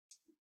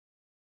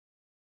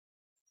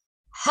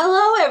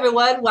Hello,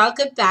 everyone.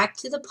 Welcome back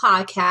to the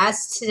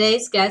podcast.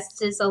 Today's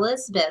guest is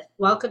Elizabeth.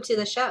 Welcome to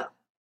the show.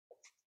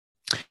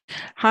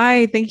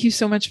 Hi, thank you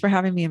so much for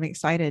having me. I'm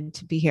excited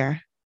to be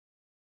here.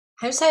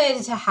 I'm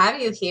excited to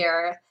have you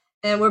here,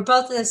 and we're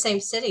both in the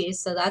same city,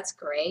 so that's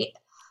great.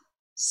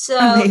 So,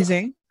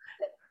 Amazing.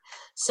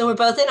 so we're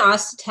both in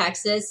Austin,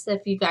 Texas,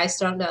 if you guys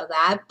don't know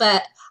that.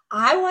 But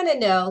I want to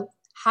know,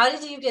 how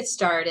did you get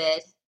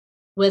started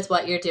with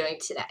what you're doing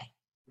today?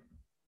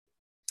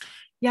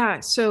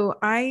 Yeah, so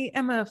I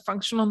am a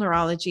functional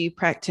neurology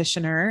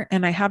practitioner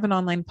and I have an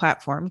online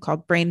platform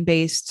called Brain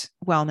Based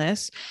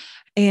Wellness.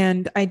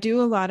 And I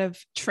do a lot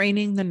of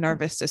training the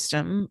nervous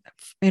system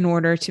in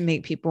order to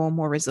make people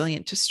more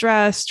resilient to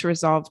stress, to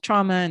resolve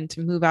trauma, and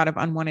to move out of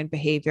unwanted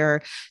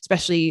behavior,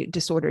 especially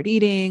disordered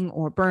eating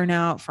or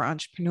burnout for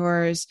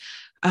entrepreneurs.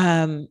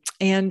 And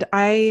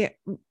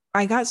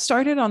I got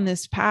started on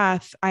this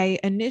path. I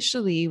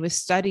initially was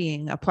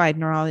studying applied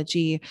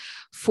neurology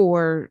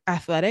for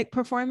athletic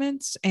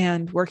performance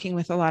and working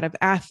with a lot of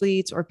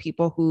athletes or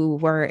people who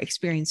were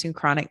experiencing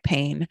chronic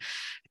pain.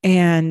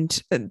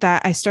 And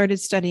that I started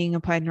studying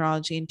applied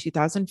neurology in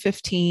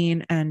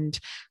 2015 and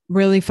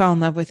really fell in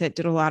love with it,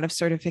 did a lot of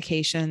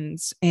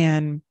certifications.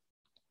 And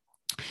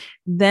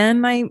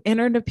then I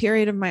entered a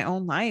period of my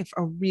own life,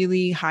 a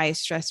really high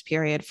stress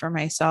period for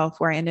myself,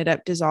 where I ended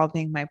up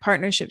dissolving my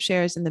partnership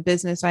shares in the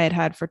business I had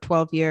had for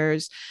 12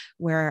 years,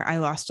 where I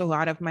lost a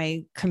lot of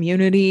my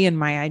community and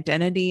my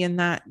identity in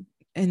that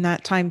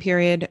time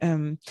period.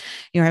 I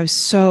was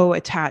so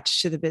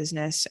attached to the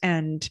business,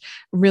 and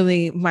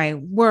really my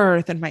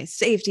worth and my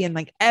safety and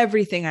like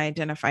everything I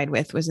identified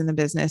with was in the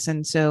business.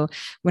 And so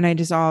when I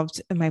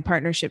dissolved my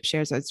partnership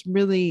shares, I was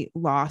really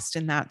lost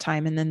in that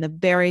time. And then the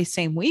very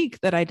same week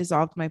that I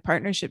dissolved my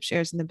partnership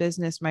shares in the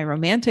business, my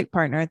romantic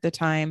partner at the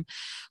time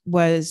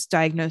was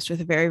diagnosed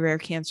with a very rare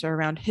cancer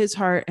around his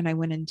heart. And I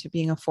went into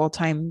being a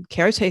full-time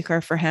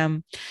caretaker for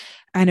him.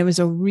 And it was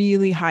a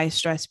really high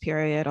stress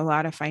period, a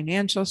lot of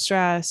financial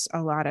stress,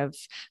 a lot of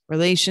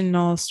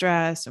relational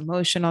stress,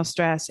 emotional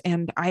stress.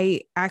 And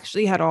I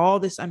actually had all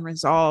this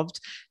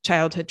unresolved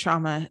childhood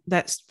trauma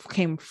that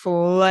came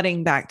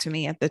flooding back to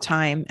me at the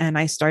time. And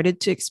I started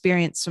to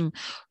experience some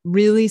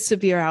really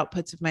severe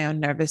outputs of my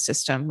own nervous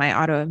system. My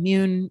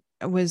autoimmune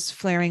was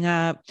flaring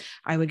up.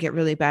 I would get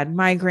really bad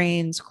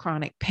migraines,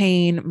 chronic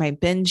pain. My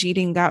binge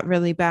eating got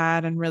really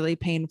bad and really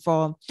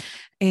painful.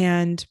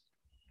 And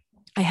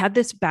I had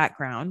this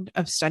background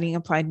of studying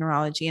applied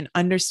neurology and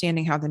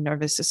understanding how the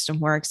nervous system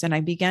works. And I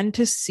began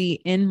to see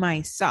in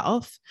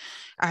myself,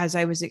 as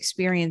I was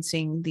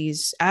experiencing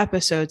these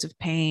episodes of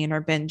pain or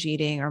binge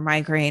eating or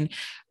migraine,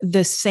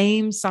 the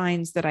same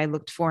signs that I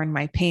looked for in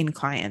my pain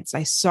clients.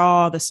 I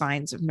saw the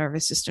signs of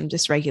nervous system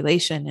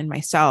dysregulation in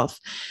myself.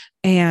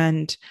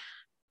 And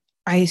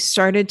I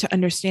started to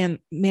understand,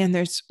 man,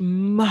 there's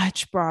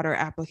much broader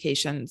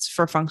applications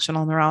for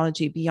functional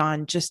neurology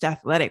beyond just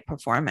athletic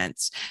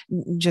performance,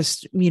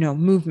 just,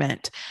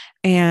 movement.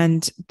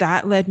 And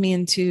that led me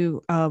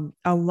into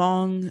a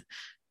long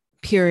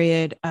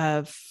period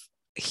of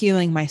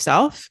healing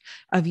myself,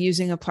 of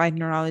using applied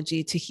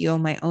neurology to heal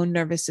my own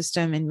nervous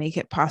system and make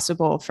it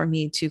possible for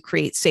me to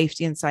create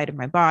safety inside of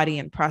my body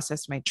and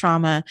process my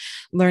trauma,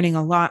 learning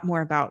a lot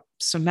more about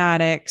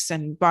somatics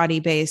and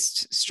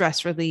body-based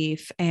stress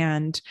relief.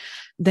 And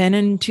then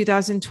in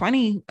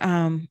 2020,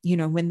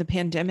 when the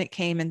pandemic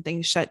came and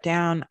things shut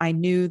down, I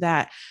knew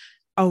that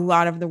a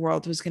lot of the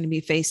world was going to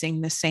be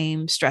facing the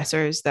same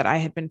stressors that I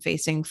had been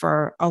facing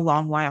for a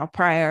long while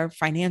prior: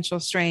 financial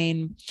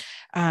strain,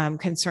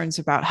 concerns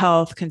about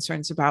health,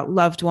 concerns about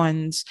loved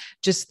ones,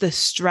 just the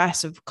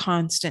stress of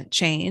constant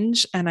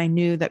change. And I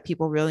knew that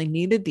people really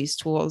needed these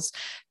tools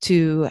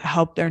to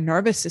help their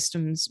nervous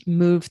systems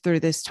move through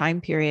this time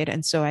period.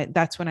 And so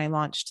that's when I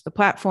launched the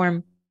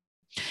platform,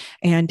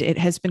 and it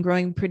has been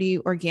growing pretty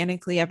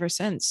organically ever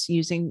since,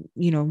 using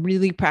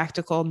really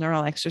practical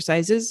neural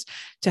exercises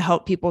to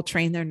help people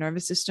train their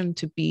nervous system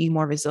to be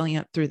more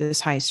resilient through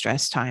this high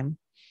stress time.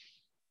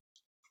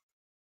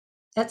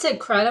 That's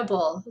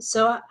incredible.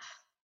 So,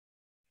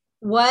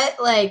 what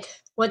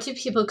do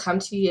people come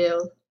to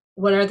you?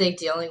 What are they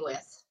dealing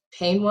with?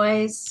 Pain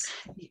wise?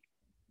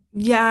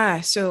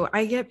 Yeah, so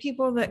I get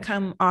people that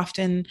come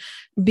often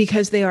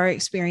because they are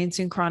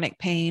experiencing chronic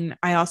pain.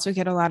 I also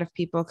get a lot of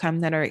people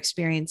come that are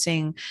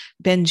experiencing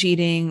binge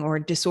eating or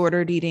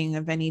disordered eating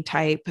of any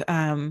type.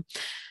 And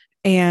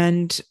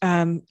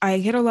I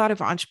get a lot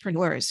of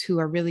entrepreneurs who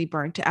are really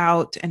burnt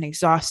out and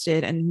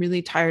exhausted and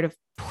really tired of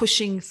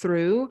pushing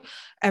through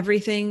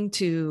everything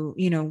to,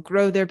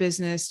 grow their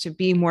business, to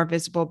be more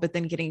visible, but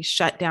then getting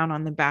shut down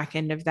on the back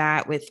end of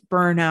that with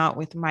burnout,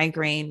 with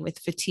migraine, with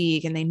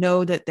fatigue. And they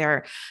know that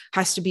there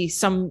has to be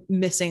some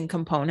missing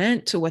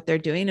component to what they're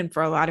doing. And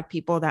for a lot of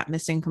people, that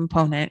missing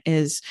component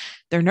is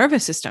their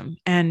nervous system.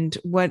 And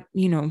what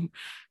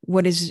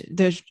is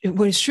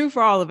true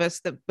for all of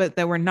us, but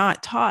that we're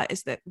not taught,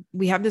 is that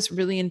we have this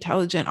really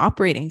intelligent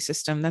operating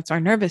system that's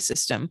our nervous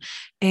system,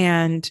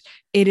 and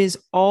it is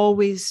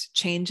always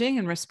changing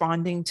and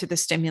responding to the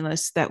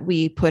stimulus that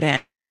we put in.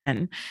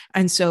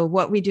 And so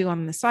what we do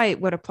on the site,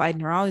 what applied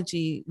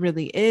neurology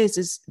really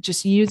is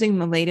just using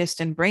the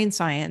latest in brain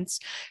science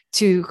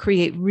to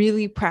create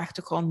really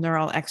practical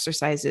neural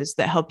exercises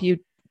that help you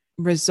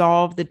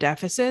resolve the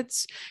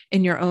deficits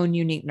in your own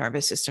unique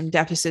nervous system,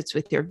 deficits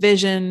with your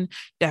vision,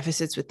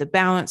 deficits with the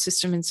balance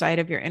system inside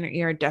of your inner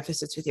ear,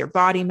 deficits with your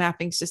body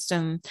mapping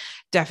system,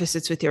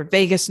 deficits with your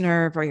vagus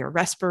nerve or your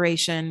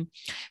respiration,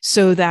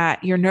 so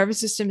that your nervous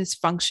system is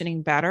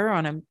functioning better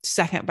on a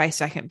second by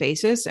second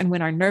basis. And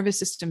when our nervous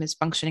system is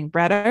functioning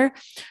better,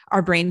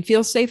 our brain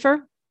feels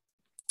safer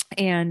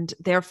and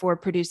therefore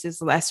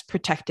produces less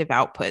protective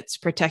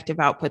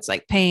outputs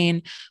like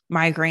pain,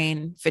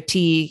 migraine,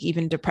 fatigue,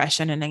 even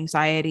depression and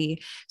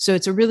anxiety. So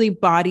it's a really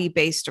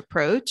body-based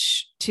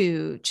approach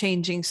to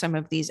changing some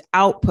of these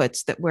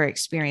outputs that we're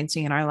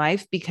experiencing in our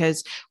life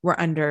because we're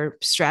under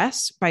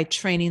stress, by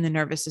training the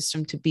nervous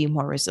system to be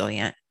more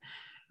resilient.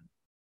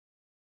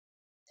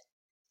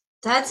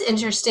 That's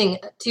interesting.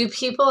 Do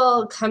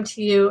people come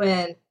to you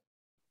and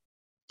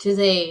do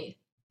they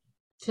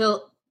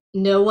feel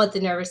know what the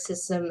nervous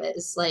system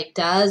is like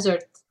does, or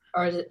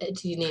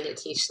do you need to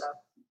teach them?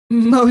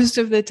 Most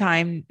of the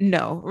time,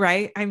 no,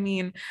 right? I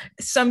mean,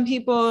 some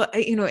people,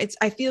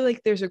 I feel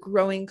like there's a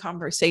growing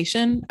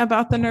conversation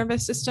about the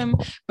nervous system,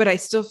 but I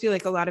still feel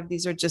like a lot of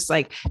these are just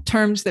like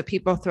terms that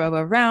people throw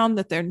around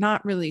that they're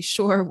not really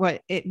sure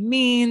what it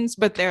means,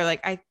 but they're like,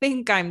 I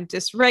think I'm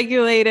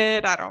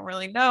dysregulated. I don't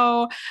really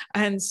know.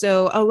 And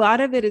so a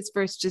lot of it is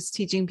first just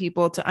teaching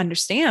people to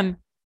understand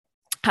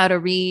how to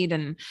read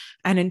and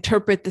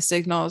interpret the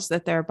signals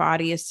that their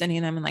body is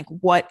sending them, and like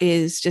what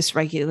is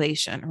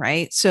dysregulation,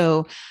 right?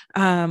 So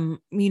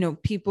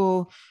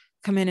people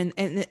come in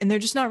and they're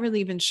just not really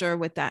even sure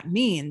what that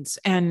means.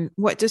 And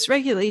what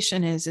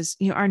dysregulation is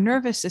our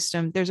nervous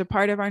system, there's a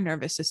part of our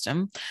nervous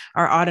system,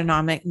 our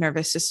autonomic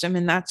nervous system,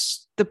 and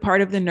that's the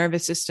part of the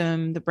nervous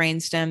system, the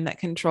brainstem, that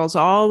controls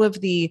all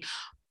of the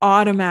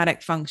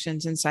automatic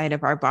functions inside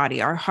of our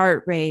body, our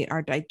heart rate,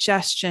 our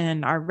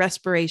digestion, our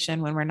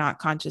respiration when we're not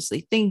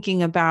consciously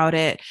thinking about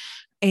it.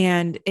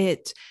 And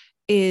it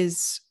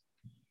is,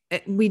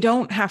 we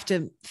don't have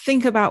to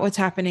think about what's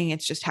happening.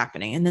 It's just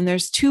happening. And then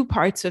there's two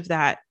parts of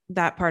that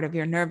part of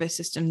your nervous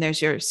system.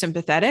 There's your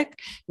sympathetic,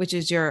 which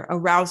is your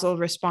arousal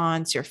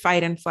response, your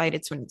fight and flight.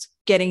 It's when it's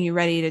getting you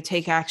ready to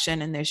take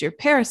action. And there's your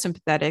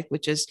parasympathetic,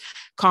 which is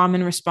calm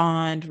and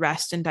respond,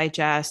 rest and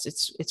digest.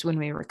 It's when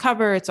we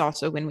recover. It's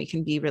also when we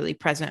can be really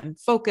present and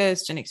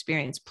focused and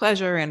experience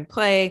pleasure and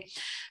play.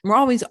 And we're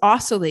always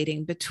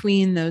oscillating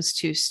between those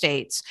two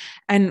states.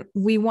 And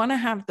we want to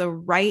have the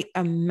right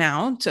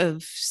amount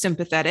of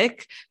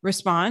sympathetic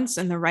response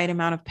and the right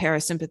amount of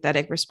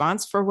parasympathetic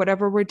response for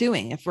whatever we're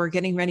doing. If we're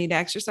getting ready to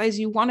exercise,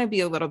 you want to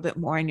be a little bit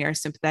more in your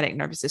sympathetic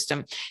nervous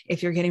system.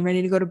 If you're getting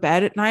ready to go to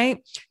bed at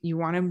night, you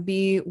want to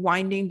be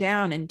winding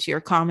down into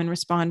your calm and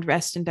respond,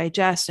 rest and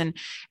digest.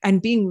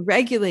 And being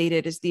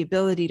regulated is the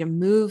ability to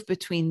move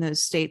between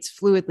those states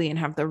fluidly and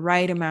have the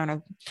right amount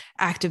of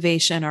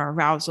activation or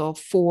arousal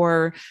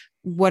for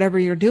whatever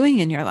you're doing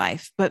in your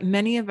life. But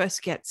many of us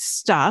get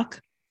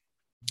stuck,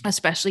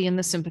 especially in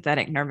the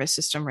sympathetic nervous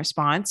system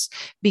response,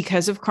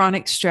 because of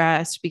chronic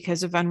stress,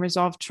 because of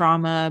unresolved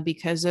trauma,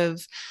 because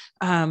of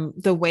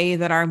the way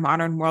that our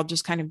modern world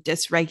just kind of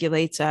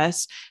dysregulates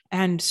us.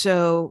 And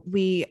so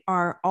we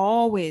are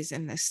always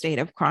in this state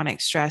of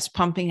chronic stress,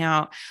 pumping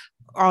out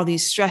all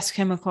these stress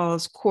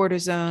chemicals,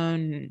 cortisol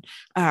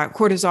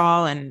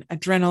and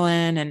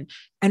adrenaline.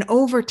 And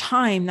over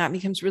time, that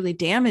becomes really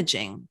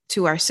damaging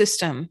to our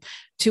system.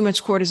 Too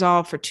much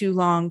cortisol for too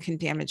long can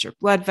damage your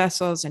blood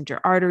vessels and your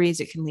arteries.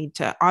 It can lead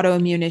to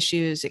autoimmune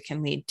issues. It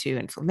can lead to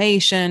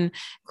inflammation,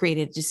 create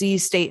a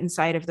disease state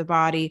inside of the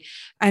body.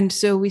 And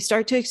so we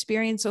start to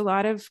experience a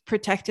lot of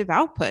protective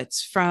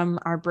outputs from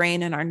our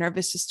brain and our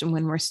nervous system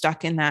when we're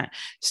stuck in that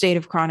state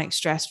of chronic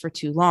stress for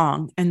too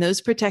long. And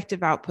those protective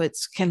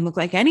outputs can look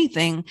like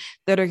anything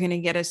that are going to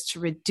get us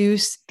to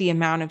reduce the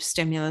amount of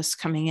stimulus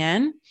coming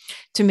in,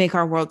 to make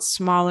our world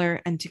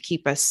smaller and to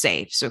keep us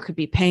safe. So it could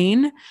be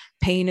pain.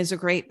 Pain is a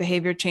great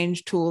behavior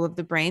change tool of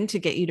the brain to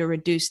get you to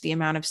reduce the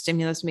amount of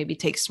stimulus, maybe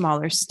take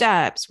smaller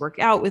steps, work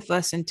out with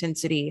less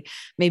intensity,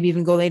 maybe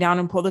even go lay down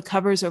and pull the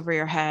covers over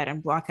your head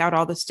and block out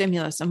all the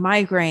stimulus. A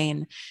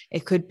migraine,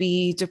 it could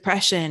be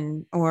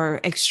depression or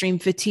extreme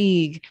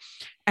fatigue.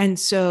 And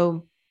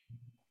so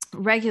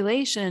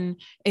regulation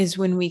is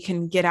when we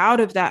can get out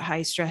of that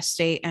high stress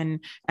state and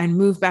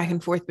move back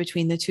and forth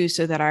between the two,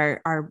 so that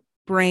our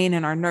brain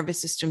and our nervous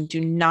system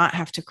do not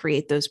have to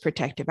create those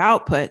protective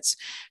outputs,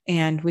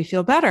 and we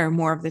feel better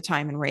more of the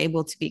time, and we're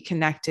able to be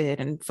connected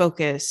and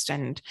focused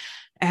and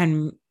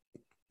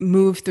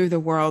move through the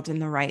world in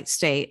the right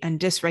state. And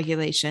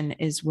dysregulation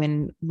is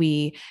when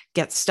we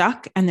get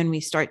stuck, and then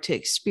we start to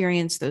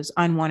experience those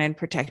unwanted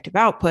protective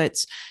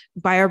outputs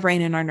by our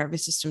brain and our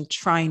nervous system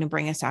trying to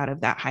bring us out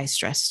of that high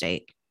stress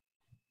state.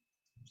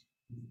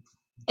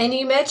 And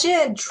you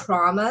mentioned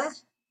trauma.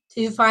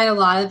 Do you find a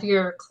lot of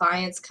your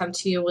clients come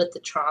to you with the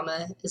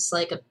trauma is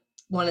like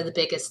one of the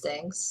biggest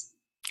things?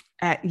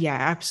 Yeah,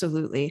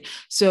 absolutely.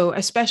 So,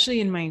 especially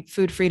in my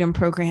food freedom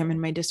program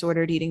and my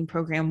disordered eating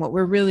program, what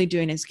we're really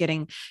doing is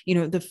getting,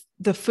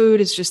 the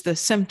food is just the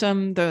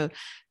symptom, the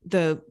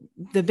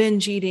the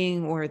binge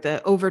eating or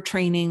the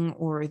overtraining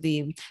or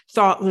the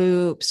thought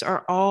loops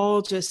are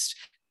all just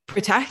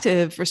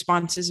protective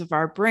responses of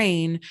our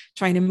brain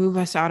trying to move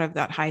us out of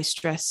that high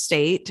stress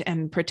state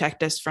and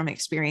protect us from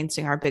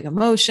experiencing our big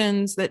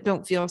emotions that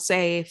don't feel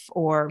safe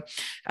or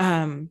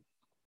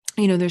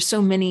there's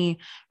so many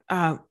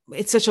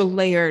it's such a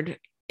layered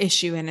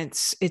issue, and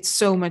it's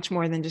so much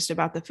more than just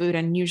about the food,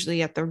 and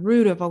usually at the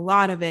root of a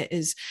lot of it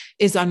is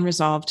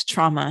unresolved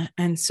trauma.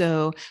 And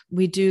so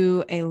we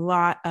do a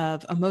lot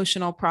of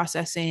emotional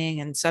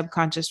processing and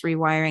subconscious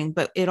rewiring,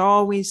 but it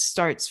always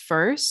starts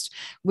first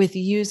with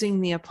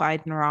using the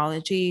applied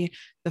neurology,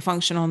 the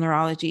functional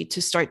neurology,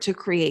 to start to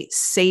create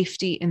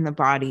safety in the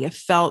body, a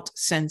felt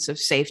sense of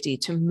safety,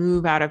 to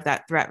move out of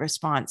that threat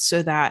response,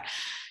 so that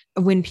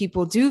when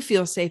people do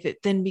feel safe,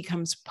 it then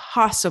becomes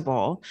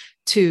possible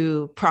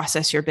to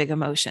process your big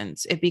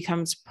emotions. It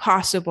becomes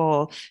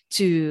possible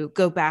to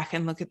go back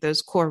and look at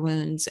those core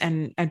wounds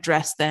and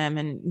address them,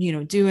 and,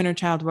 do inner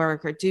child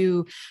work, or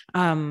do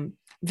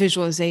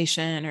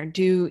visualization, or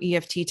do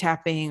EFT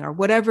tapping, or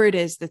whatever it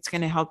is that's going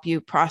to help you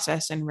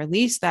process and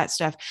release that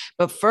stuff.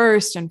 But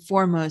first and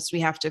foremost, we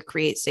have to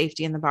create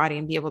safety in the body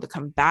and be able to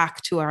come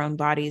back to our own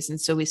bodies.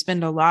 And so we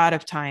spend a lot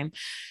of time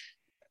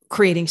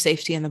creating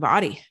safety in the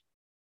body.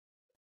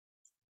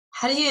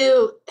 How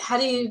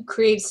do you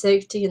create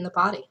safety in the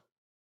body?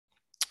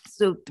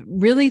 So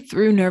really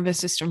through nervous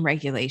system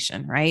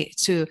regulation, right?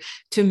 To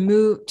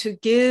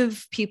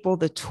give people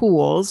the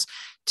tools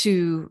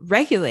to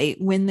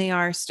regulate when they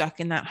are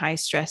stuck in that high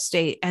stress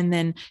state, and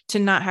then to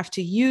not have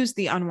to use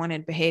the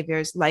unwanted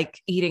behaviors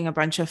like eating a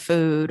bunch of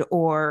food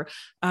or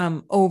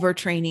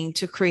overtraining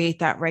to create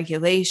that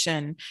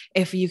regulation.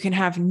 If you can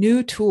have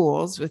new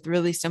tools with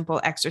really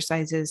simple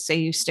exercises, say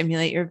you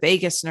stimulate your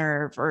vagus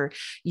nerve, or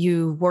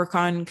you work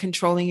on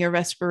controlling your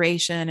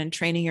respiration and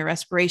training your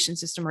respiration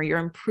system, or you're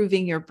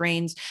improving your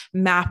brain's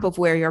map of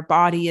where your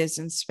body is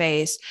in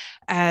space,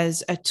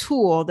 as a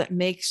tool that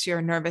makes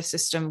your nervous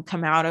system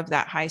come out of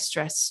that high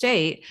stress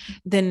state,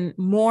 then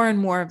more and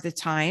more of the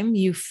time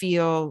you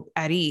feel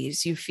at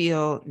ease, you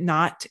feel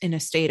not in a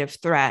state of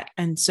threat.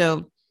 And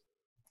so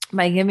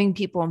by giving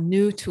people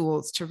new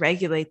tools to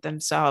regulate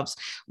themselves,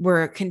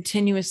 we're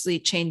continuously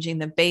changing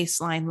the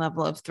baseline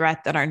level of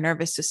threat that our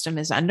nervous system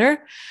is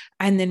under.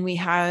 And then we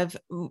have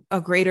a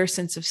greater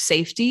sense of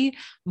safety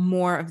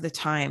more of the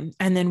time.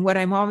 And then what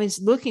I'm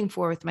always looking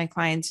for with my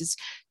clients is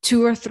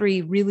 2 or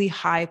 3 really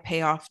high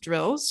payoff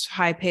drills,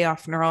 high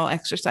payoff neural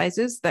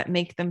exercises that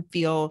make them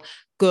feel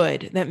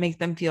good, that make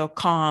them feel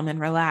calm and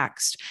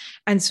relaxed.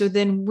 And so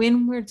then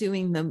when we're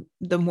doing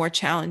the more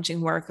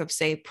challenging work of,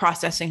 say,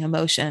 processing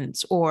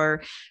emotions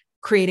or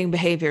creating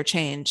behavior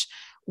change,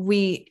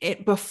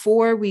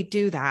 before we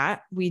do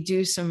that, we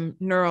do some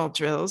neural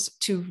drills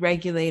to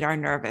regulate our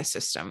nervous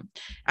system.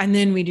 And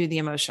then we do the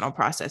emotional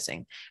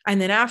processing.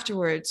 And then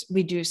afterwards,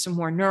 we do some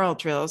more neural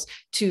drills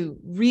to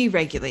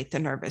re-regulate the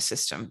nervous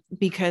system,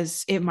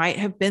 because it might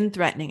have been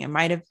threatening. It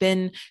might have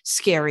been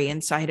scary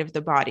inside of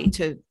the body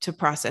to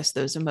process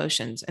those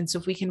emotions. And so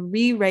if we can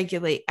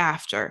re-regulate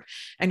after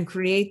and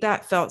create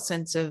that felt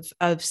sense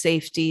of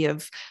safety,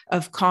 of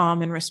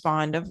calm and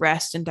respond, of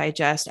rest and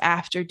digest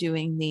after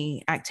doing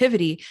the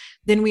activity,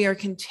 then we are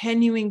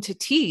continuing to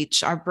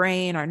teach our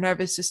brain, our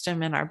nervous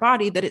system, and our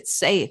body that it's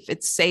safe.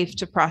 It's safe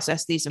to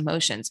process these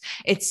emotions.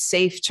 It's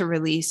safe to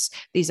release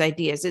these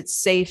ideas. It's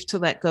safe to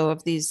let go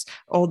of these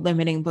old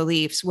limiting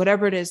beliefs.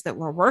 Whatever it is that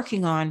we're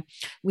working on,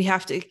 we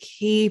have to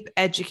keep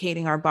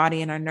educating our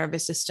body and our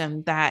nervous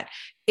system that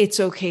it's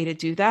okay to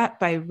do that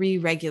by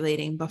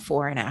re-regulating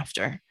before and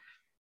after.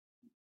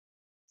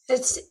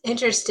 It's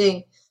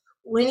interesting.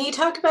 When you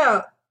talk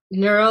about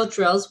neural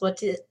drills, what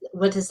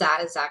does that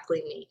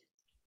exactly mean?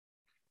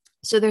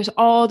 So there's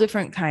all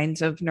different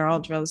kinds of neural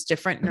drills,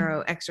 different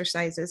neuro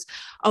exercises.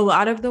 A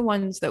lot of the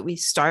ones that we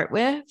start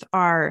with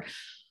are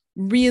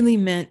really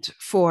meant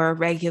for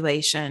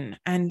regulation.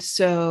 And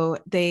so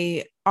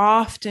they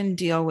often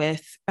deal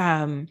with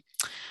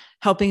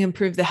helping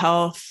improve the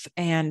health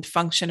and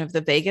function of the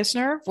vagus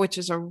nerve, which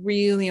is a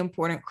really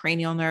important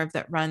cranial nerve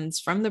that runs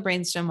from the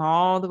brainstem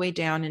all the way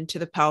down into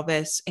the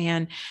pelvis.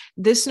 And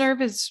this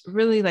nerve is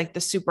really like the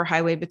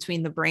superhighway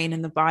between the brain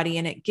and the body.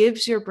 And it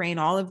gives your brain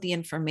all of the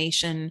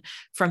information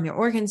from your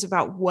organs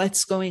about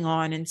what's going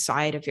on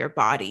inside of your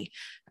body.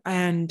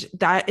 And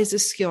that is a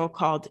skill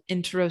called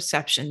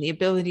interoception, the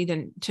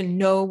ability to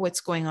know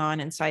what's going on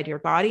inside your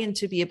body and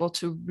to be able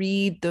to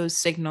read those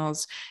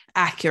signals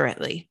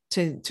accurately,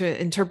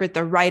 to interpret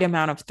the right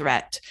amount of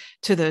threat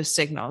to those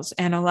signals.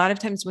 And a lot of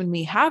times when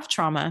we have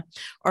trauma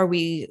or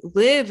we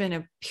live in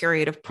a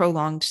period of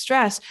prolonged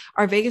stress,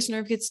 our vagus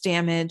nerve gets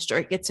damaged or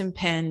it gets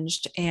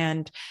impinged,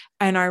 and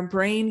our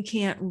brain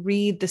can't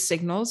read the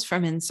signals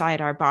from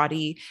inside our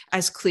body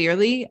as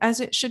clearly as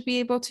it should be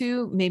able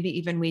to. Maybe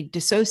even we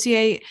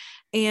dissociate,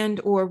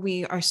 or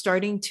we are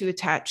starting to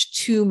attach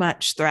too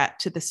much threat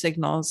to the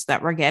signals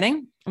that we're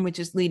getting. which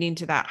is leading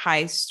to that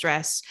high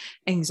stress,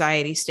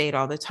 anxiety state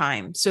all the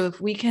time. So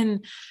if we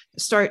can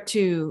start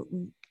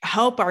to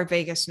help our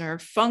vagus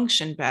nerve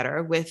function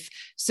better with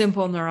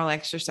simple neural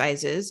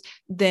exercises,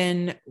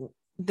 then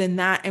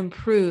that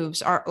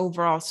improves our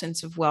overall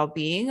sense of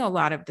well-being a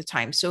lot of the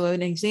time. So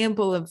an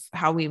example of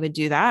how we would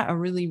do that, a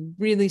really,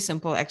 really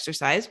simple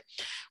exercise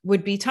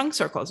would be tongue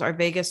circles. Our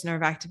vagus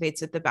nerve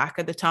activates at the back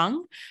of the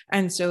tongue.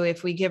 And so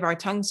if we give our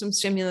tongue some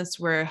stimulus,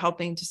 we're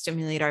helping to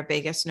stimulate our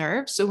vagus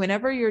nerve. So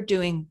whenever you're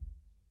doing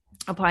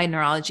applied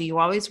neurology, you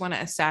always want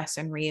to assess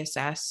and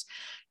reassess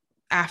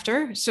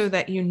after, so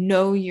that you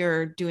know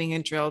you're doing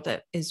a drill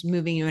that is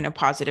moving you in a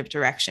positive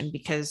direction,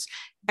 because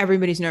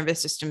everybody's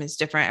nervous system is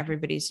different,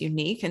 everybody's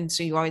unique. And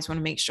so you always want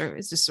to make sure,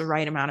 is this the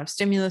right amount of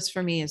stimulus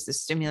for me? Is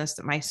this stimulus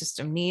that my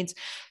system needs?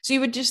 So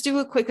you would just do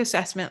a quick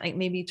assessment, like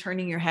maybe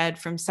turning your head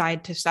from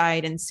side to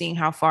side and seeing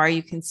how far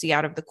you can see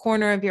out of the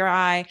corner of your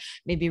eye,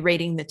 maybe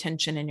rating the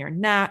tension in your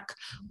neck,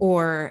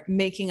 or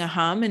making a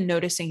hum and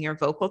noticing your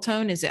vocal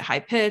tone. Is it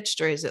high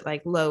pitched or is it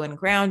like low and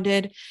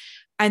grounded?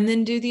 And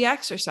then do the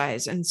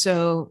exercise. And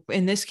so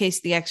in this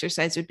case, the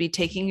exercise would be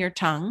taking your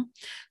tongue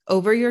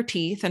over your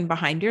teeth and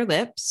behind your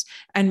lips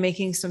and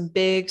making some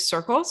big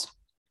circles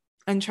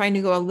and trying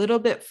to go a little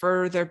bit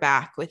further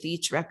back with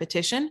each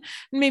repetition,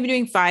 maybe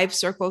doing 5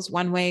 circles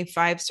one way,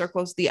 5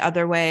 circles the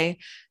other way.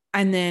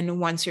 And then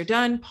once you're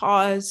done,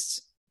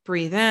 pause,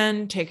 breathe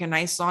in, take a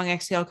nice long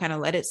exhale, kind of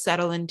let it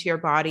settle into your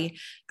body,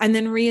 and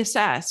then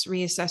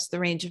reassess the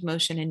range of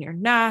motion in your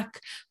neck,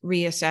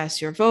 reassess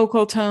your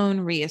vocal tone,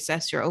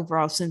 reassess your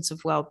overall sense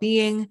of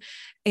well-being.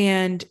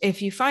 And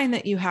if you find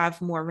that you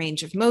have more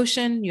range of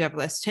motion, you have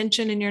less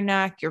tension in your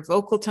neck, your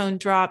vocal tone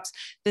drops,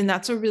 then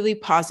that's a really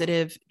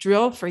positive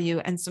drill for you,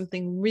 and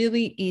something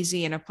really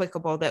easy and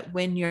applicable, that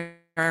when you're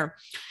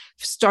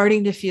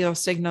starting to feel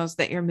signals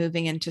that you're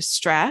moving into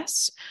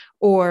stress,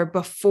 or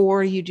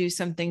before you do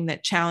something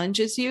that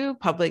challenges you,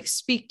 public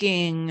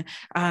speaking,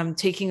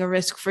 taking a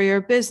risk for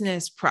your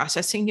business,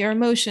 processing your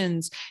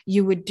emotions,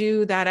 you would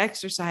do that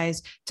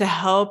exercise to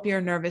help your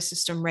nervous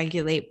system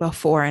regulate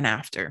before and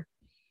after.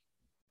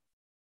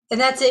 And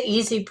that's an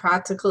easy,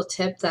 practical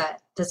tip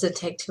that doesn't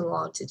take too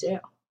long to do.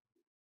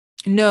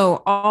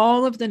 No,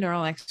 all of the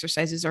neural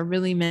exercises are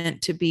really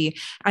meant to be,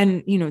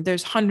 and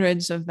there's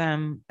hundreds of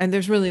them, and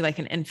there's really like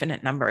an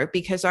infinite number,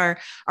 because our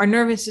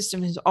nervous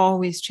system is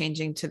always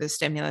changing to the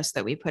stimulus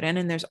that we put in,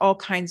 and there's all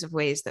kinds of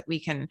ways that we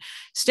can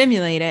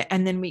stimulate it,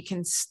 and then we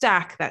can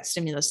stack that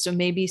stimulus. So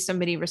maybe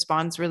somebody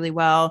responds really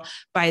well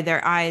by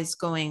their eyes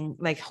going,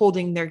 like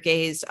holding their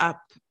gaze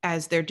up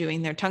as they're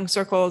doing their tongue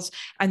circles.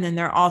 And then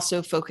they're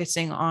also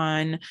focusing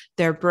on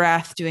their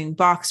breath, doing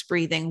box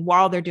breathing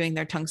while they're doing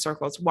their tongue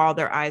circles, while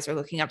their eyes are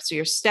looking up. So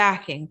you're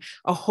stacking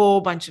a whole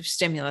bunch of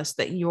stimulus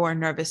that your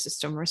nervous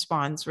system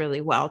responds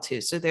really well to.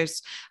 So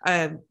there's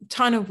a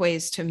ton of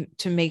ways to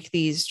make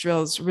these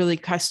drills really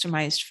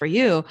customized for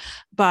you,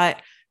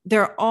 but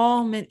they're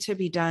all meant to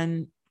be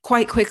done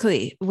quite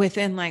quickly,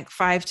 within like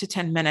 5 to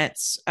 10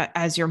 minutes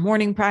as your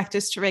morning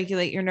practice to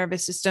regulate your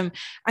nervous system.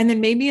 And then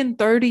maybe in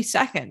 30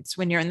 seconds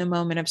when you're in the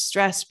moment of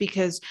stress,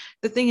 because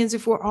the thing is,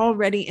 if we're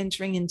already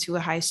entering into a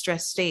high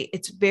stress state,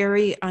 it's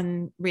very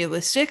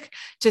unrealistic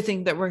to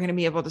think that we're going to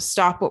be able to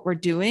stop what we're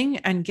doing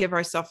and give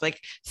ourselves like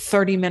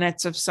 30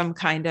 minutes of some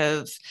kind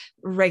of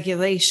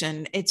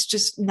regulation. It's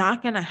just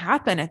not going to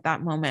happen at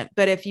that moment.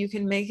 But if you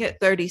can make it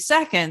 30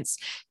 seconds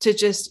to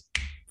just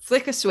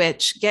flick a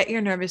switch, get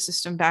your nervous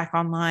system back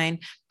online,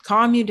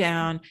 calm you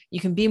down, you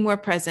can be more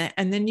present,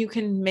 and then you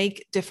can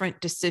make different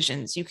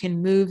decisions. You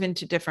can move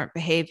into different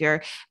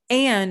behavior,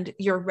 and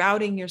you're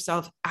routing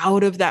yourself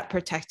out of that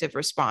protective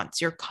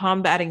response. You're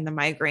combating the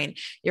migraine,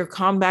 you're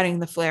combating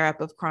the flare-up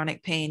of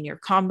chronic pain, you're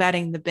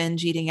combating the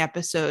binge eating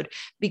episode,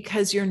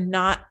 because you're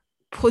not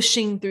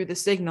pushing through the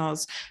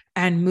signals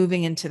and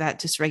moving into that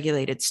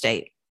dysregulated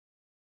state.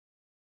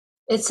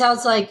 It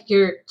sounds like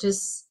you're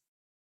just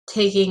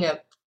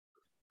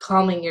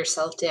calming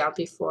yourself down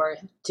before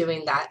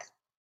doing that.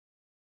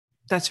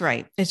 That's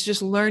right. It's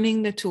just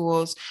learning the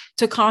tools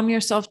to calm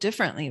yourself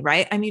differently,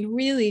 right? I mean,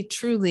 really,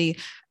 truly,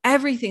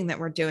 everything that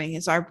we're doing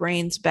is our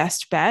brain's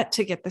best bet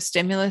to get the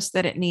stimulus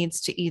that it needs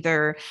to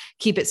either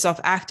keep itself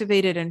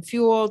activated and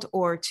fueled,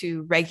 or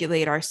to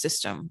regulate our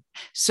system.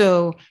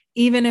 So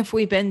even if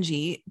we binge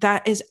eat,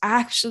 that is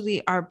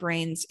actually our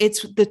brain's,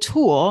 it's the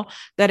tool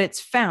that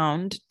it's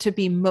found to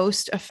be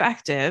most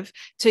effective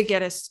to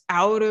get us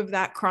out of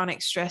that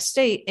chronic stress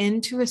state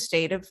into a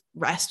state of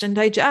rest and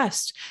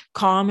digest,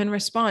 calm and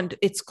respond.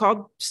 It's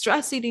called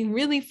stress eating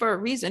really for a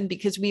reason,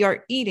 because we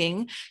are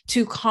eating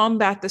to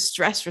combat the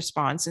stress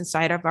response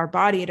inside of our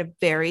body at a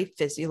very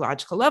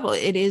physiological level.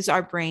 It is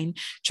our brain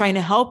trying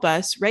to help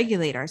us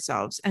regulate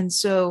ourselves. And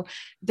so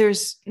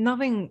there's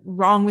nothing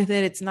wrong with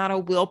it. It's not a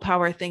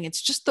willpower thing.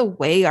 It's just the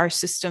way our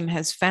system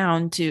has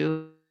found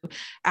to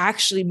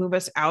actually move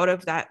us out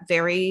of that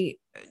very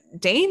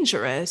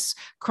dangerous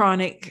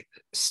chronic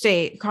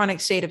chronic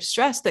state of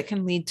stress that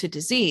can lead to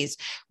disease.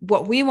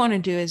 What we want to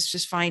do is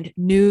just find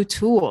new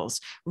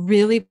tools,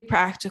 really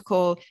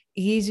practical,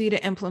 easy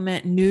to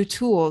implement new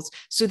tools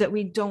so that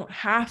we don't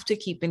have to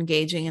keep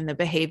engaging in the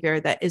behavior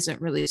that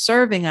isn't really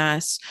serving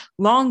us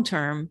long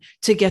term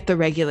to get the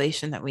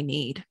regulation that we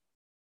need.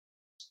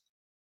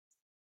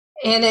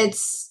 And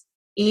it's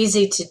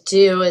easy to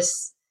do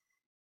is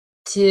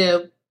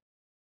to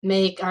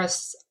make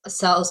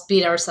ourselves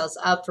beat ourselves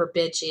up for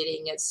binge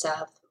eating and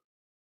stuff.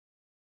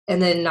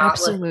 And then not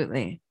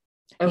absolutely.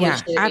 Yeah,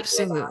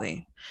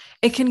 absolutely.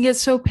 It can get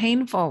so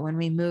painful when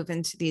we move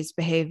into these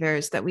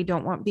behaviors that we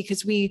don't want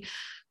because we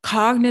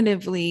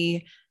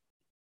cognitively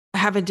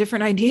have a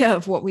different idea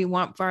of what we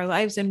want for our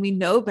lives and we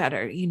know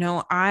better. You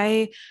know,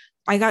 I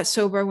got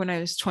sober when I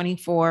was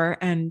 24.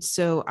 And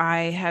so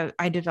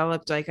I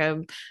developed like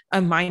a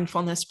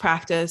mindfulness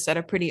practice at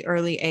a pretty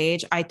early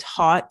age. I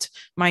taught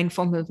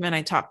mindful movement.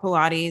 I taught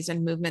Pilates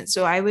and movement.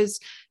 So I was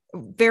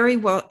very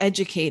well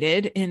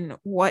educated in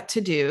what to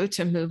do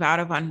to move out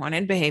of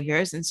unwanted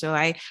behaviors. And so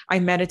I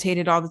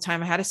meditated all the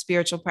time. I had a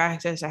spiritual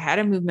practice, I had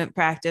a movement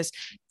practice,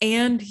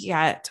 and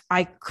yet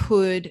I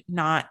could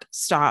not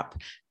stop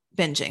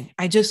binging.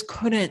 I just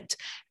couldn't.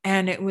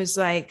 And it was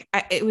like,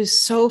 it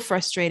was so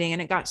frustrating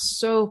and it got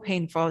so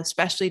painful,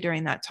 especially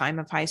during that time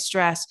of high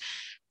stress.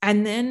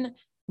 And then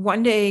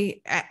one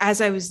day,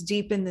 as I was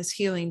deep in this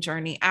healing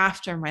journey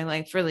after my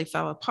life really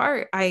fell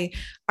apart, I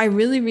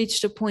really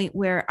reached a point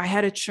where I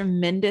had a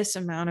tremendous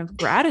amount of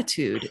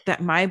gratitude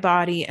that my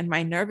body and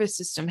my nervous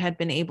system had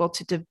been able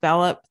to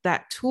develop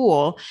that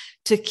tool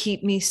to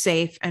keep me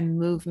safe and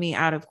move me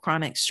out of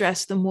chronic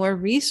stress. The more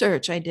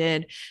research I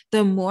did,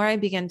 the more I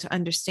began to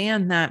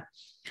understand that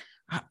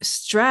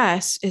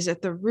stress is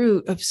at the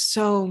root of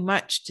so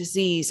much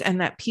disease, and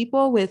that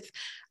people with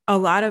a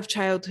lot of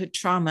childhood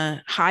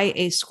trauma, high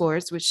ACE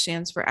scores, which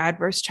stands for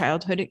adverse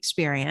childhood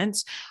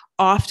experience,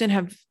 often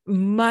have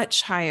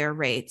much higher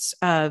rates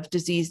of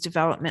disease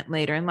development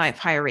later in life,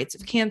 higher rates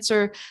of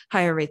cancer,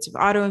 higher rates of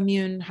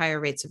autoimmune,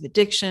 higher rates of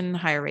addiction,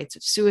 higher rates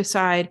of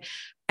suicide.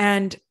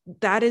 And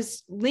that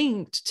is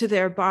linked to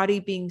their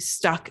body being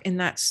stuck in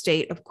that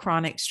state of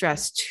chronic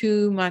stress,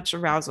 too much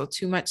arousal,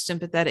 too much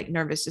sympathetic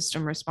nervous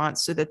system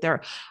response, so that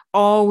they're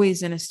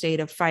always in a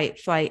state of fight,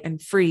 flight,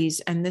 and freeze.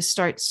 And this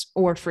starts,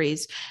 or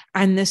freeze,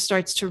 and this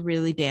starts to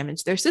really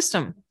damage their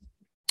system.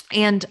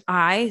 And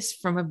I,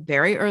 from a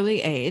very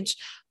early age,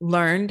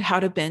 learned how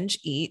to binge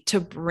eat to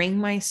bring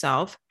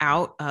myself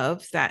out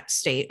of that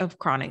state of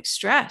chronic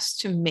stress,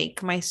 to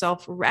make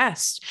myself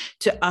rest,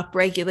 to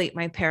upregulate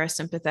my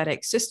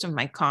parasympathetic system,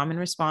 my calm and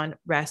respond,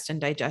 rest and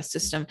digest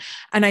system.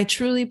 And I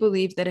truly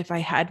believe that if I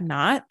had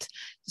not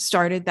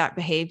started that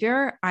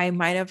behavior, I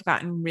might have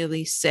gotten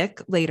really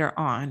sick later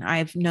on.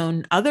 I've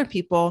known other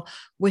people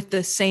with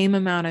the same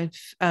amount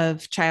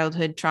of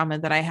childhood trauma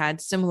that I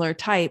had, similar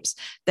types,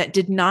 that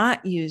did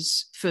not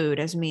use food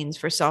as means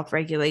for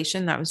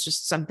self-regulation. That was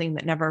just something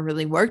that never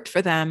really worked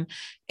for them.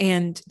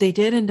 And they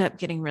did end up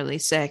getting really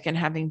sick and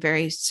having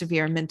very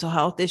severe mental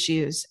health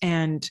issues.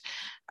 And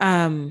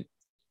I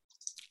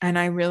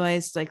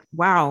realized, like,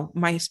 wow,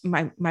 my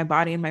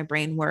body and my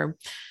brain were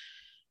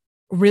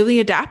really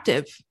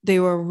adaptive. They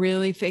were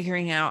really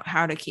figuring out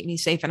how to keep me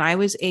safe. And I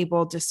was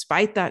able,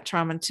 despite that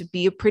trauma, to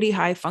be a pretty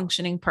high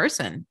functioning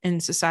person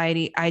in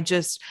society. I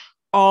just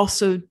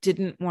also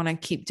didn't want to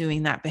keep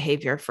doing that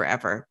behavior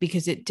forever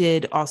because it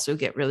did also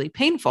get really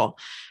painful.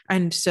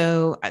 And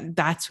so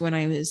that's when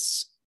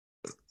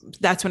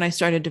I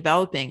started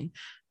developing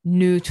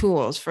new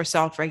tools for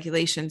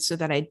self-regulation so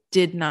that I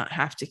did not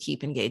have to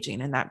keep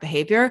engaging in that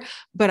behavior,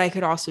 but I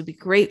could also be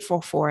grateful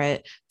for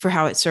it, for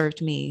how it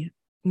served me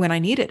when I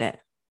needed it,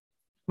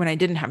 when I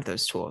didn't have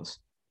those tools.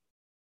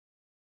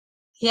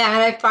 Yeah,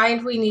 and I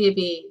find we need to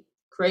be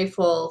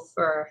grateful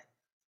for,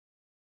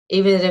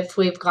 even if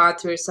we've gone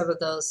through some of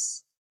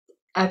those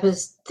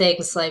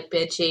things like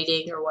binge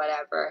eating or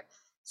whatever.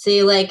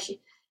 See, like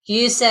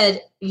you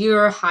said,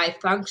 you're high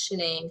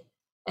functioning,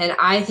 and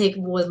I think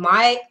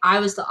I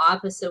was the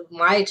opposite with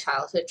my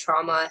childhood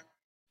trauma,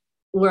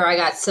 where I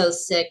got so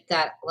sick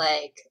that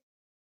like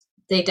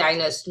they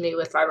diagnosed me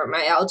with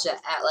fibromyalgia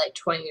at like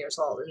 20 years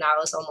old, and that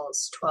was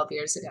almost 12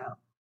 years ago.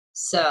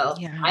 So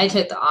yeah. I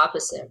took the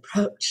opposite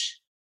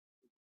approach.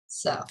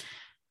 So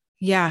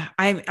yeah,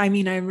 I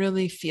mean, I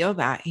really feel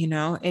that, you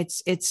know,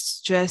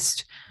 it's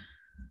just,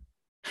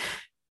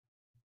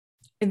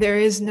 there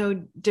is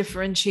no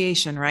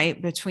differentiation, right,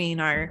 between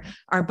our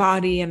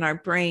body and our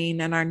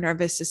brain and our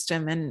nervous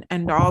system,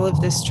 and all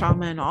of this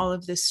trauma and all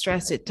of this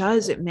stress. It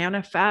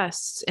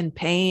manifests in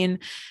pain,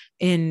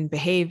 in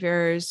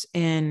behaviors,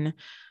 in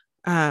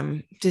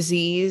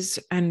disease.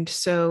 And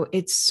so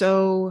it's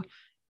so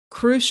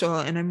crucial.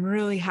 And I'm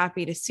really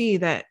happy to see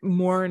that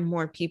more and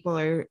more people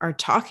are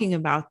talking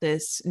about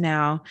this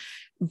now,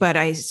 but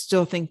I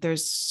still think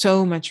there's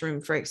so much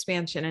room for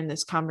expansion in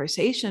this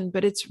conversation.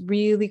 But it's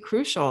really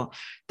crucial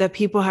that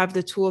people have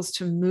the tools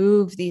to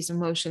move these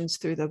emotions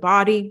through the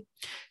body,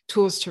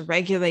 tools to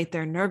regulate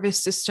their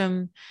nervous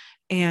system,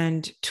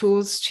 and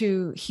tools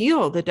to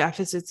heal the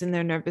deficits in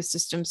their nervous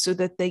system so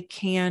that they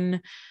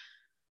can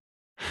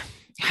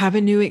have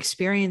a new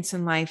experience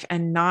in life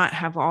and not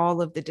have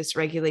all of the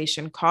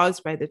dysregulation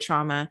caused by the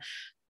trauma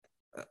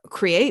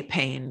create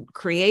pain,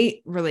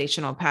 create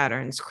relational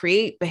patterns,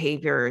 create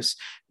behaviors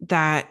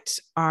that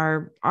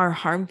are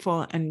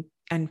harmful and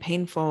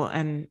painful.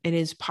 And it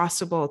is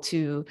possible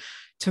to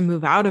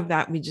move out of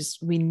that.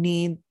 We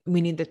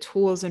need the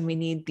tools, and we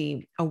need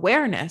the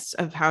awareness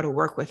of how to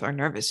work with our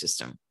nervous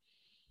system.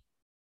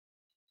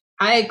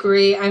 I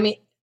agree. I mean,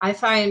 I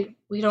find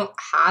we don't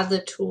have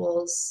the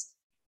tools,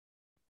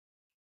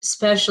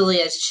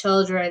 especially as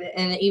children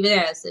and even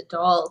as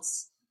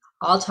adults.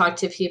 I'll talk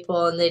to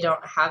people and they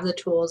don't have the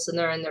tools and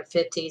they're in their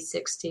 50s,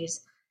 60s.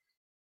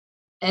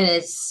 And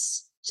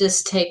it's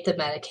just take the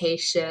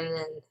medication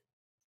and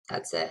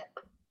that's it.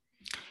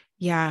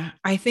 Yeah,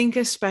 I think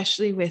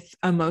especially with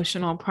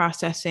emotional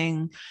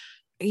processing,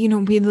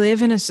 we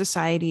live in a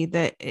society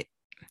that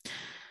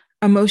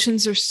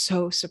emotions are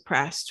so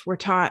suppressed. We're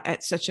taught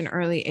at such an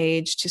early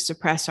age to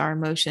suppress our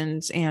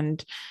emotions.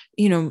 And,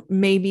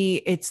 maybe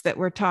it's that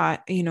we're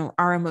taught,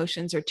 our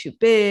emotions are too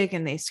big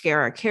and they scare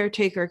our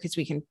caretaker because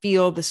we can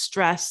feel the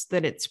stress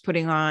that it's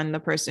putting on the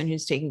person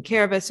who's taking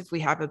care of us if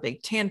we have a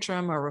big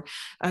tantrum, or,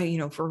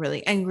 if we're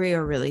really angry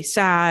or really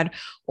sad.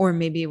 Or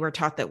maybe we're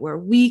taught that we're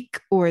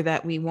weak, or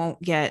that we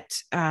won't get,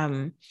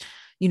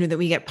 that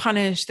we get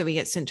punished, that we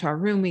get sent to our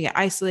room, we get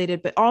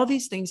isolated. But all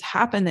these things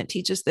happen that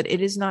teach us that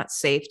it is not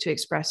safe to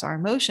express our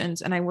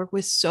emotions. And I work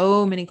with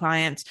so many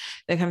clients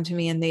that come to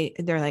me and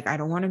they're like, I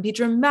don't want to be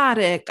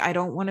dramatic. I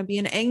don't want to be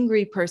an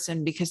angry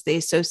person, because they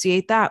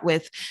associate that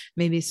with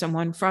maybe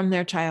someone from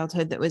their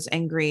childhood that was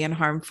angry and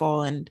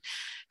harmful. And,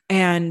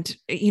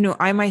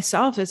 I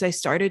myself, as I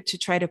started to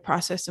try to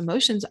process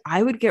emotions,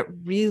 I would get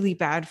really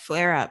bad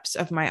flare-ups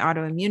of my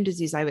autoimmune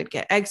disease. I would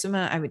get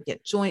eczema, I would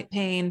get joint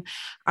pain,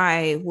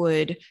 I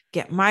would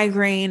get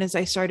migraine as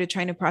I started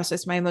trying to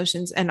process my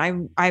emotions.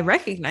 And I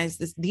recognized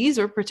this, these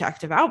are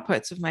protective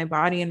outputs of my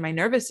body and my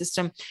nervous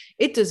system.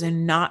 It does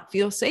not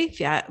feel safe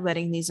yet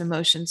letting these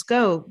emotions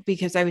go,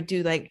 because I would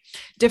do like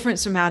different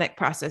somatic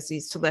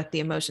processes to let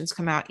the emotions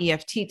come out,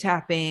 EFT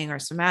tapping or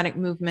somatic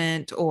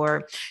movement,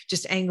 or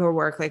just anger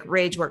work, like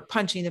rage work,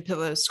 punching the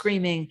pillow,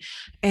 screaming.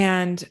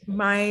 And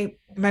my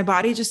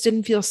body just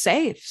didn't feel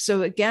safe.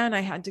 So again,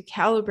 I had to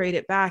calibrate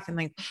it back and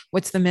like,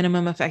 what's the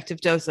minimum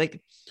effective dose?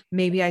 Like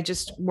maybe I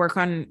just work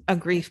on a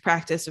grief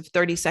practice of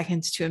 30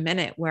 seconds to a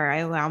minute where I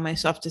allow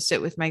myself to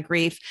sit with my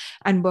grief.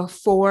 And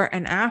before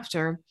and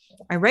after,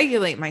 I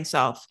regulate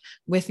myself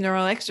with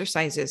neural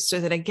exercises so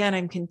that, again,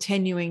 I'm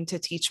continuing to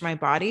teach my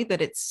body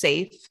that it's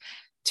safe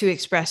to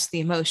express the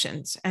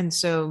emotions. And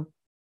so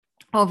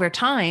over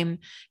time,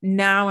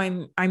 now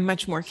I'm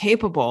much more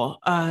capable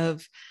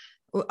of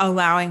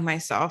allowing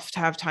myself to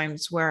have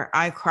times where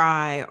I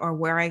cry, or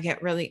where I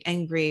get really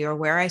angry, or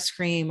where I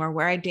scream, or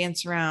where I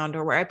dance around,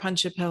 or where I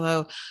punch a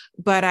pillow.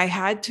 But I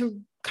had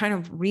to kind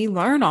of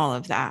relearn all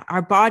of that.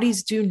 Our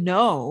bodies do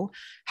know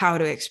how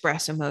to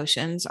express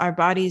emotions. Our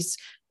bodies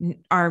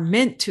are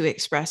meant to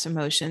express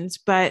emotions,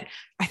 but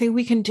I think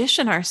we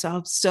condition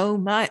ourselves so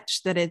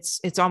much that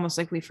it's almost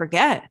like we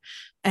forget.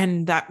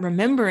 And that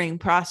remembering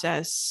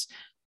process,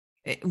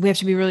 we have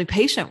to be really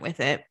patient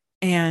with it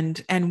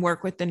and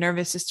work with the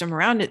nervous system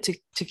around it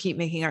to keep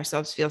making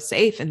ourselves feel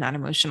safe in that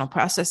emotional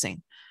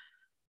processing.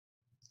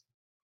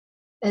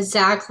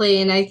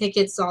 Exactly. And I think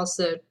it's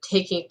also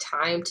taking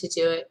time to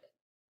do it,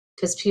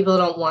 because people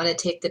don't want to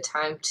take the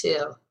time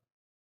to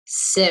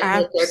sit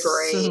with their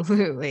brain.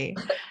 Absolutely.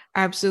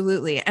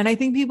 Absolutely. And I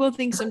think people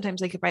think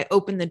sometimes, like, if I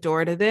open the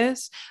door to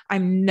this,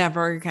 I'm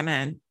never going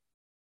to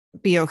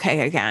be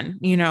okay again.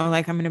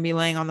 Like I'm going to be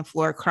laying on the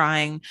floor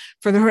crying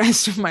for the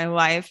rest of my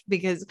life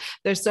because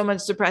there's so much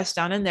suppressed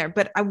down in there.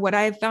 But what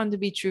I have found to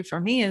be true for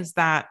me is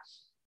that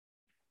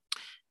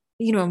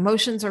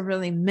emotions are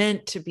really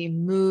meant to be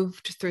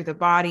moved through the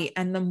body.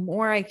 And the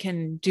more I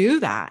can do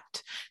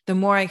that, the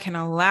more I can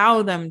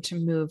allow them to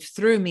move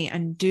through me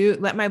and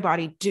let my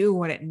body do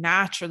what it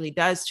naturally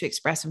does to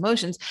express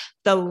emotions,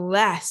 the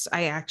less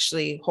I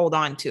actually hold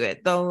on to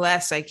it, the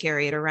less I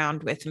carry it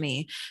around with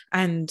me.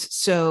 And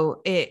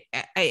so it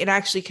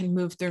actually can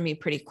move through me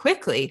pretty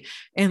quickly.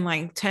 In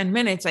like 10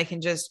 minutes, I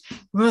can just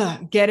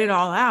get it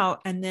all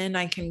out. And then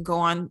I can go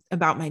on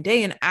about my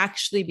day and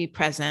actually be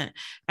present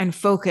and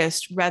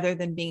focused, rather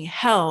than being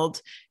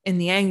held in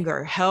the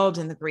anger, held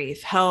in the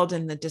grief, held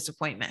in the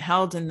disappointment,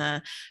 held in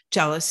the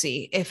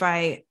jealousy. If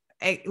I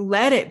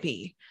let it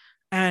be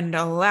and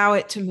allow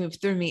it to move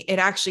through me, it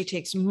actually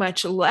takes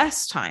much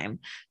less time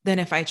than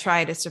if I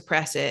try to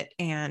suppress it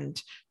and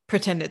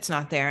pretend it's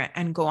not there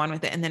and go on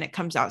with it. And then it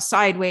comes out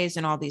sideways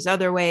in all these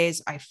other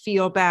ways. I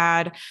feel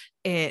bad.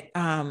 It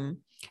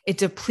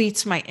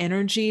depletes my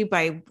energy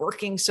by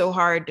working so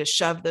hard to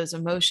shove those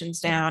emotions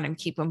down and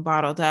keep them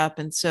bottled up.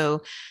 And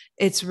so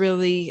it's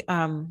really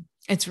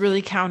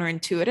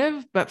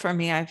counterintuitive, but for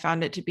me, I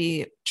found it to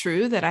be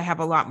true that I have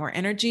a lot more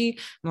energy,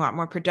 I'm a lot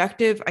more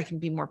productive. I can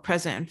be more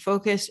present and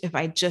focused if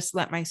I just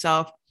let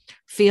myself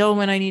feel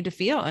when I need to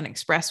feel and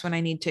express when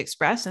I need to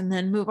express, and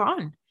then move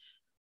on.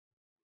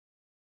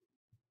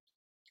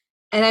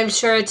 And I'm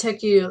sure it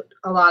took you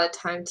a lot of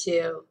time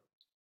to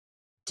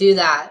do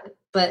that,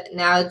 but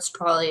now it's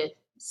probably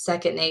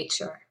second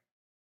nature.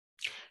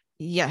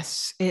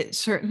 Yes, it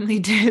certainly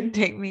did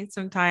take me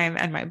some time,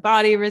 and my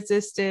body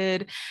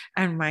resisted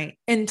and my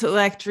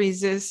intellect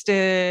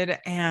resisted.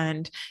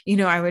 And,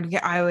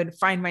 I would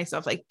find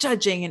myself like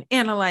judging and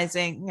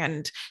analyzing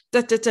and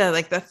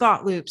like the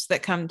thought loops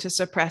that come to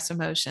suppress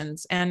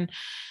emotions. And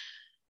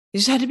you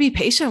just had to be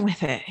patient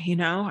with it.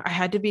 I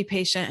had to be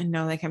patient and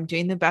know like I'm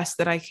doing the best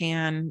that I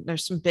can.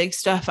 There's some big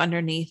stuff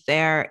underneath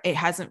there. It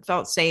hasn't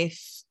felt safe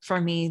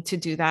for me to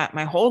do that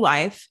my whole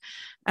life.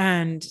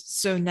 And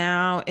so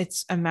now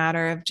it's a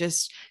matter of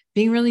just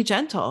being really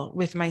gentle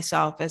with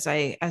myself as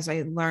I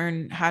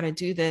learn how to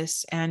do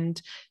this, and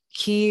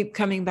keep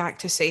coming back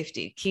to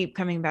safety, keep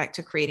coming back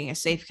to creating a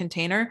safe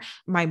container,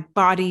 my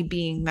body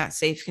being that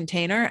safe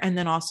container, and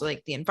then also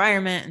like the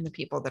environment and the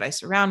people that I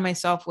surround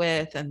myself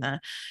with, and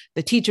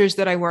the teachers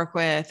that I work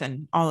with,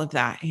 and all of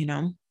that.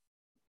 And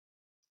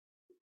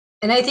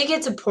I think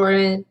it's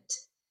important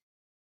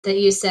that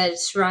you said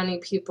surrounding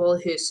people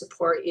who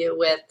support you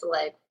with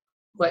like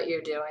what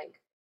you're doing.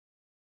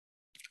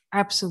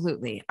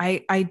 Absolutely.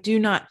 I do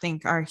not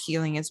think our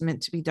healing is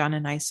meant to be done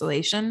in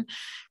isolation.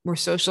 We're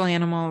social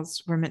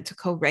animals. We're meant to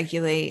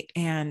co-regulate.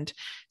 And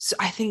so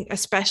I think,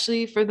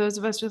 especially for those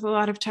of us with a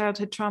lot of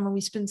childhood trauma,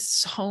 we spend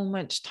so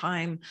much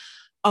time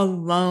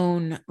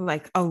alone,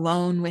 like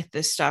alone with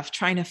this stuff,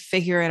 trying to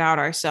figure it out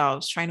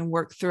ourselves, trying to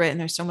work through it. And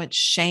there's so much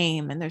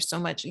shame and there's so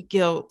much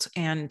guilt,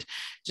 and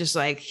just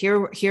like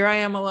here I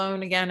am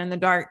alone again in the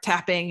dark,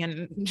 tapping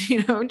and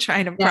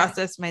trying to Yeah.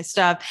 process my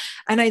stuff.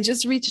 And I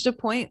just reached a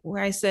point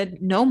where I said,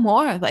 no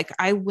more. Like,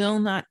 I will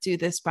not do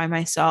this by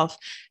myself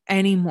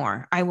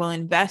anymore. I will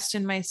invest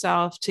in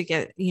myself to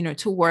get,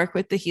 to work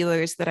with the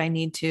healers that I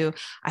need to.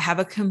 I have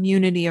a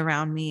community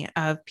around me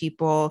of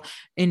people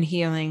in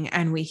healing,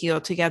 and we heal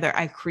together.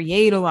 I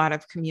create a lot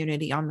of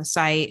community on the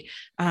site.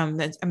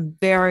 I'm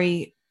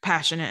very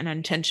passionate and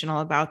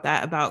intentional about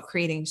that, about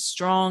creating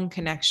strong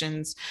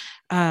connections,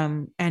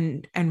 and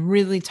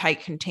really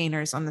tight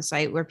containers on the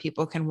site where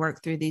people can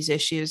work through these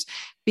issues,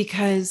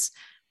 because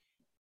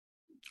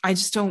I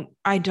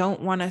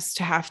don't want us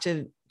to have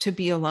to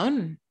be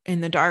alone in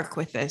the dark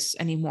with this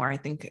anymore. I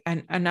think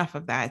enough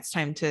of that. It's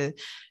time to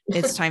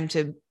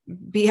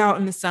be out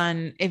in the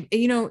sun. If,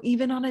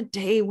 even on a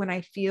day when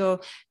I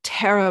feel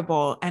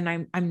terrible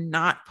and I'm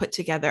not put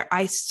together,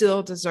 I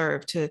still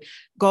deserve to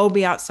go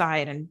be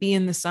outside and be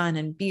in the sun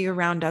and be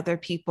around other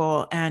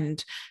people.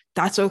 And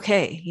that's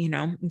okay.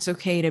 It's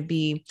okay to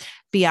be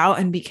out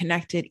and be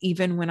connected,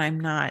 even when I'm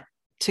not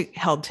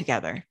held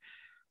together.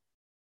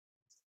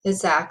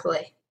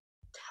 Exactly.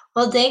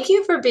 Well, thank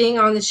you for being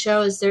on the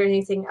show. Is there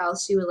anything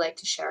else you would like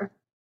to share?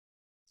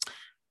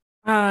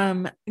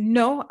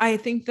 No, I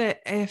think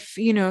that if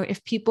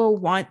people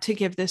want to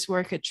give this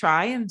work a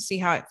try and see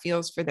how it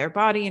feels for their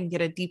body and get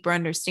a deeper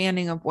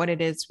understanding of what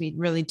it is we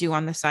really do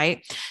on the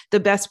site, the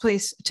best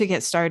place to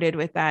get started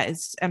with that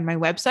is on my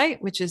website,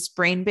 which is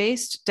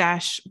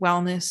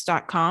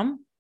brainbased-wellness.com.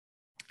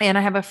 And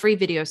I have a free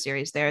video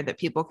series there that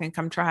people can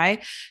come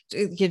try.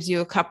 It gives you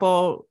a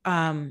couple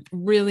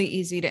really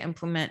easy to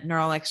implement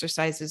neural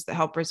exercises that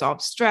help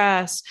resolve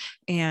stress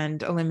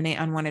and eliminate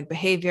unwanted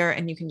behavior.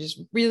 And you can just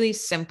really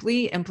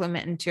simply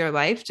implement into your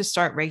life to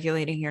start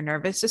regulating your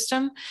nervous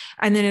system.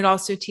 And then it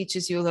also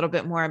teaches you a little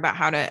bit more about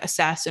how to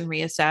assess and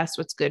reassess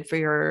what's good for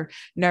your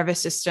nervous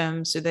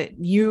system, so that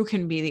you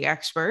can be the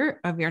expert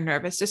of your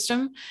nervous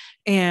system.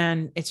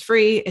 And it's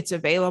free, it's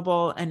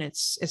available, and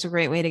it's a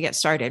great way to get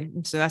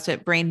started. So that's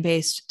at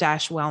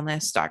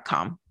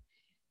brainbased-wellness.com.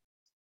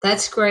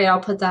 That's great. I'll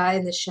put that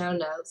in the show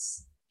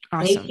notes.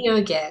 Thank Awesome. you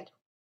again.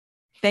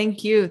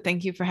 Thank you.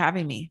 Thank you for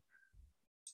having me.